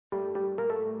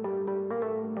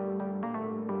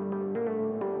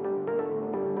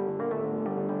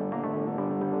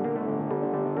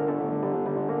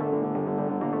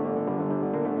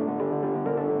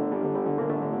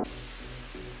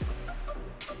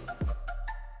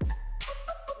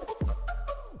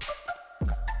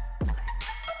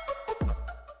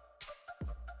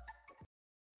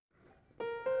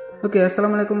Oke,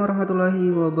 assalamualaikum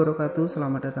warahmatullahi wabarakatuh.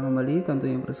 Selamat datang kembali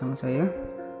tentunya bersama saya.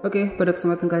 Oke, pada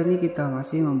kesempatan kali ini kita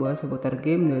masih membahas seputar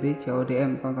game dari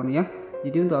CODM, teman-teman ya.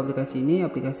 Jadi untuk aplikasi ini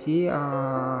aplikasi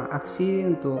aksi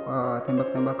untuk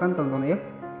tembak-tembakan, teman-teman ya.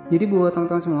 Jadi buat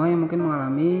teman-teman semua yang mungkin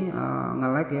mengalami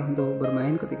nge-lag ya untuk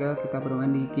bermain ketika kita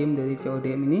bermain di game dari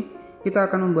CODM ini, kita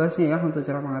akan membahasnya ya untuk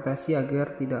cara mengatasi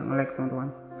agar tidak nge-lag, teman-teman.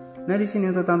 Nah, di sini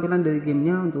untuk tampilan dari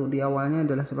gamenya untuk di awalnya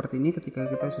adalah seperti ini ketika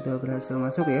kita sudah berhasil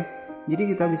masuk ya.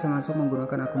 Jadi kita bisa masuk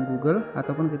menggunakan akun Google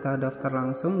ataupun kita daftar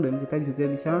langsung, dan kita juga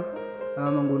bisa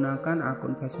menggunakan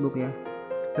akun Facebook ya.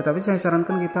 Tetapi saya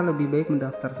sarankan kita lebih baik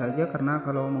mendaftar saja, karena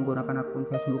kalau menggunakan akun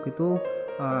Facebook itu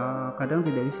kadang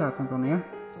tidak bisa, teman-teman ya.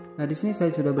 Nah, di sini saya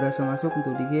sudah berhasil masuk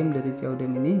untuk di game dari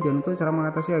CODM ini, dan untuk cara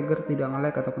mengatasi agar tidak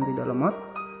nge-lag ataupun tidak lemot,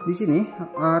 di sini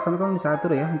teman-teman bisa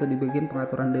atur ya untuk di bagian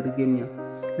pengaturan dari gamenya.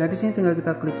 Nah, di sini tinggal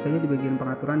kita klik saja di bagian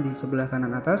pengaturan di sebelah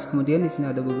kanan atas. Kemudian di sini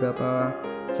ada beberapa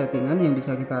settingan yang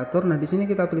bisa kita atur. Nah, di sini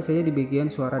kita pilih saja di bagian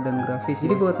suara dan grafis.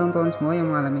 Jadi buat teman-teman semua yang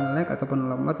mengalami nge-lag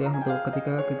ataupun lemot ya untuk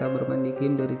ketika kita bermain di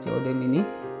game dari CODM ini,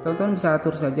 teman-teman bisa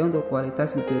atur saja untuk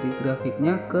kualitas dari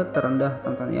grafiknya ke terendah,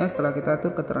 teman-teman ya. Setelah kita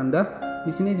atur ke terendah,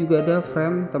 di sini juga ada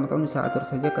frame, teman-teman bisa atur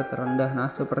saja ke terendah.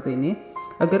 Nah, seperti ini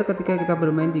agar ketika kita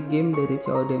bermain di game dari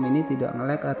CODM ini tidak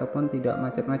nge-lag ataupun tidak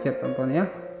macet-macet, teman-teman ya.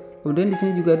 Kemudian di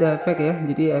sini juga ada efek ya.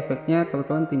 Jadi efeknya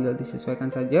teman-teman tinggal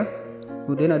disesuaikan saja.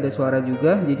 Kemudian ada suara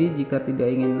juga. Jadi jika tidak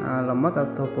ingin lemot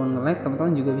ataupun nge-lag,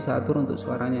 teman-teman juga bisa atur untuk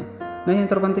suaranya. Nah, yang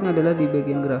terpenting adalah di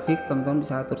bagian grafik, teman-teman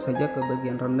bisa atur saja ke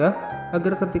bagian rendah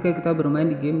agar ketika kita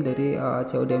bermain di game dari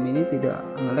CODM ini tidak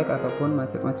nge-lag ataupun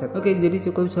macet-macet. Oke, jadi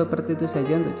cukup seperti itu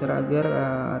saja untuk cara agar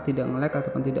tidak nge-lag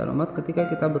ataupun tidak lemot ketika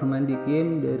kita bermain di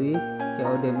game dari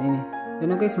CODM ini.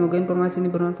 Dan oke, semoga informasi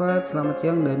ini bermanfaat. Selamat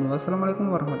siang dan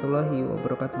wassalamualaikum warahmatullahi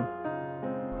wabarakatuh.